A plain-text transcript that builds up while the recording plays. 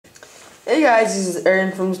Hey guys, this is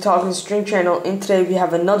Aaron from the Talking String channel, and today we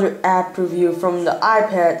have another app review from the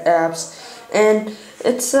iPad apps, and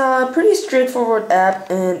it's a pretty straightforward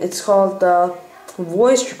app, and it's called the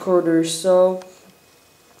voice recorder. So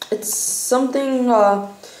it's something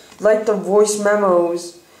like the voice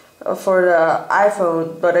memos for the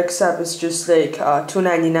iPhone, but except it's just like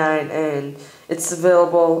 $2.99, and it's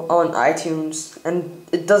available on iTunes, and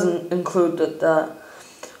it doesn't include the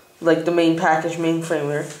main package, main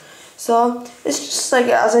firmware. So it's just like,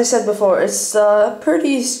 as I said before, it's a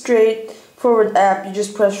pretty straightforward app. You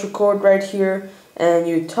just press record right here and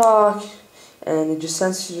you talk, and it just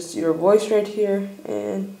sends your voice right here,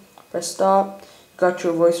 and press stop. Got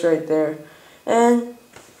your voice right there. And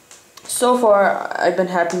so far I've been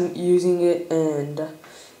happy using it, and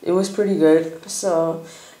it was pretty good. So,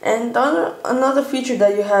 and another feature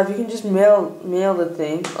that you have, you can just mail the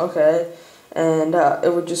thing, okay, and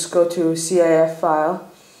it would just go to a CIF file,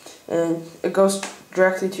 and it goes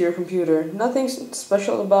directly to your computer. Nothing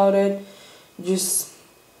special about it, just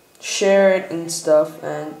share it and stuff,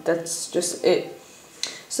 and that's just it.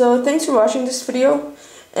 So thanks for watching this video,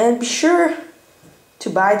 and be sure to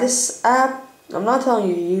buy this app. I'm not telling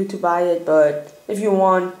you to buy it, but if you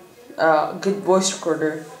want a good voice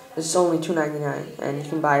recorder, it's only $2.99, and you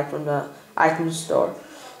can buy it from the iTunes store.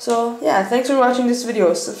 So yeah, thanks for watching this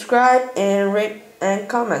video. Subscribe and rate and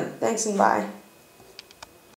comment. Thanks and bye.